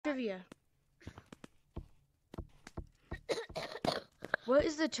trivia. What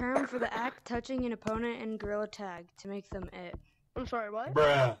is the term for the act touching an opponent in Gorilla Tag to make them it? I'm sorry, what?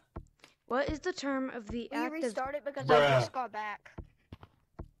 Bruh. What is the term of the Will you act of... restart it because Bruh. I just got back?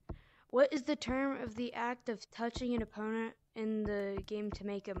 What is the term of the act of touching an opponent in the game to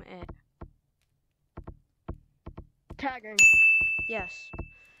make them it? Tagging. Yes.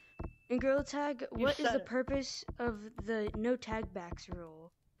 In Gorilla Tag, what is said the it. purpose of the no tag backs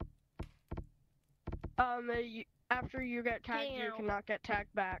rule? After you get tagged, you Damn. cannot get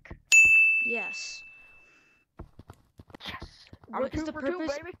tagged back. Yes. Yes. What is the for two,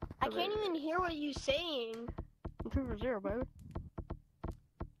 purpose? baby. I can't even hear what you're saying. I'm 2 for 0, baby.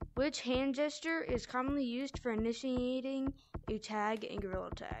 Which hand gesture is commonly used for initiating a tag in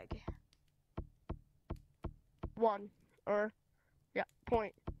Gorilla Tag? 1. Or, yeah,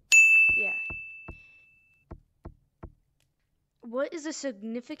 point. Yeah. What is the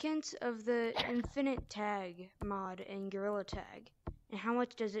significance of the infinite tag mod in Gorilla Tag, and how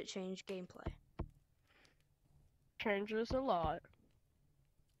much does it change gameplay? Changes a lot.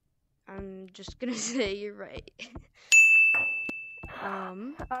 I'm just gonna say you're right.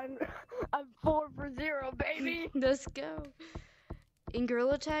 I'm 4 for 0, baby. Let's go. In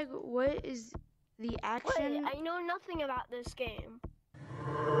Gorilla Tag, what is the action? Wait, I know nothing about this game.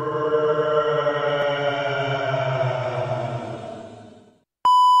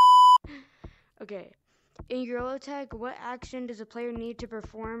 Okay. In Gorilla Tag, what action does a player need to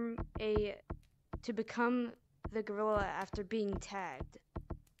perform to become the gorilla after being tagged?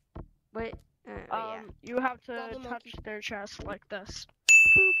 What? Yeah. You have to Follow the touch monkey. their chest like this.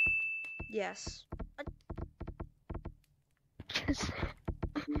 Yes.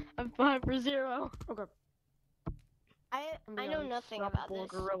 I'm 5 for 0. Okay. I know nothing about Unstoppable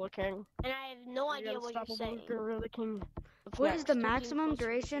this, Gorilla King. and I have no idea what you're Unstoppable saying. Gorilla King. What's What is next? the Getting maximum closer to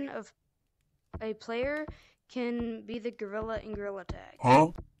duration of a player can be the gorilla in Gorilla Tag?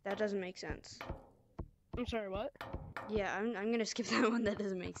 Huh? That doesn't make sense. I'm sorry, what? Yeah, I'm gonna skip that one. That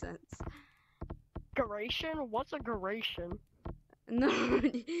doesn't make sense. Duration? What's a duration? No,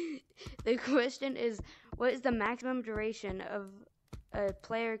 the question is, what is the maximum duration of a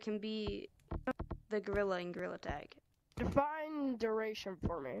player can be the gorilla in Gorilla Tag? Define duration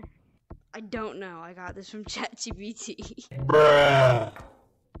for me. I don't know. I got this from ChatGPT. Bruh.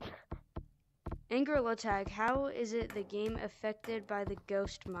 In Gorilla Tag, how is it the game affected by the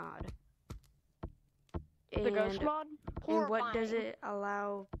ghost mod? The ghost mod? And what does Horrifying. it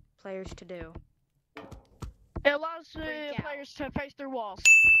allow players to do? It allows Freak out. players to face through walls.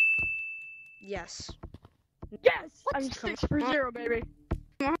 Yes. Yes! I'm Come 6 for 0, baby.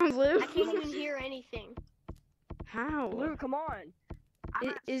 Come on, Blue. I can't even hear anything. How? Blue, come on. I'm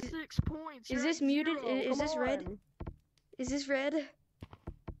at Is- 6 points. is You're this at muted? 0. Is Come this red? on. Is this red?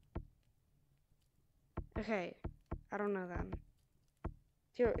 Okay. I don't know then.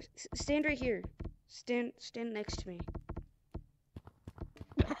 Here, stand right here. Stand next to me.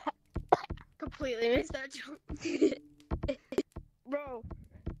 Completely missed that joke. Bro,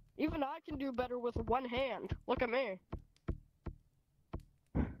 even I can do better with one hand. Look at me.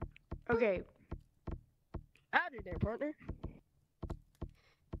 Okay. Howdy there, partner.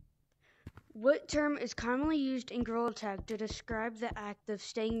 What term is commonly used in Gorilla Tag to describe the act of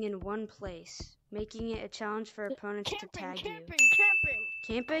staying in one place, making it a challenge for opponents to tag Camping.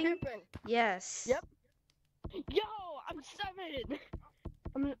 you? Camping? Yes. Yep. Yo, I'm 7.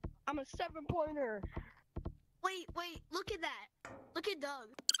 I'm a 7-pointer. Wait, look at that. Look at Doug.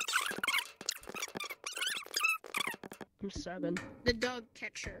 I'm 7. The Doug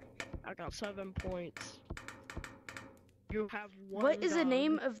catcher. I got 7 points. You have 1. What is the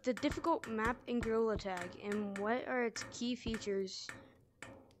name of the difficult map in Gorilla Tag, and what are its key features?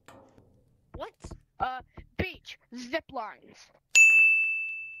 What? Beach. Zip lines.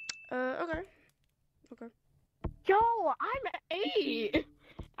 Okay. Yo, I'm 8.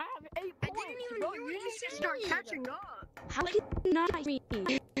 I have 8 I points. didn't even Bro, hear what you you need to start said. catching up. How can you not hear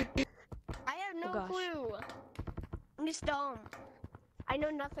me? I have no gosh. clue. I'm just dumb. I know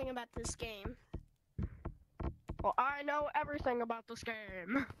nothing about this game. Well, I know everything about this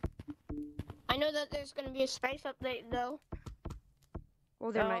game. I know that there's gonna be a space update though.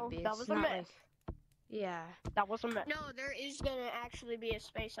 Well, there No, might be. that It's was a not myth. like... Yeah. That was a myth. No, there is gonna actually be a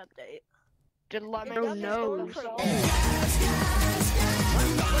space update. Did Lemon Oh, Doug is no. going for Control?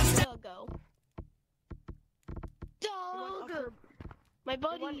 Doug go. Doug! My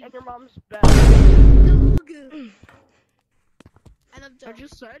buddy! What in your mom's bed? Doug! I love I Doug.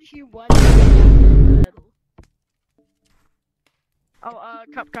 just said he went in your bed. Oh,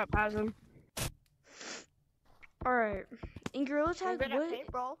 Cup has him. Alright. In Gorilla I'm Tag, good at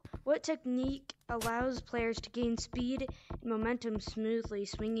paintball. what technique allows players to gain speed and momentum smoothly,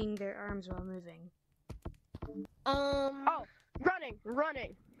 swinging their arms while moving? Oh,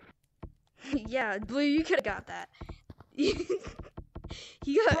 running. Yeah, Blue, you could have got that.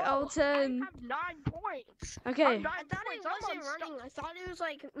 You got all 10. I have 9 points. Okay. I'm 9 I thought it points. I'm wasn't unstoppable. running. I thought it was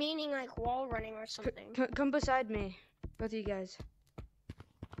like meaning like wall running or something. Come beside me, both of you guys.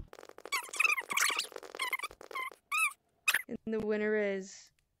 And the winner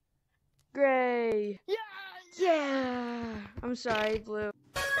is Gray. Yeah. Yeah. I'm sorry, Blue.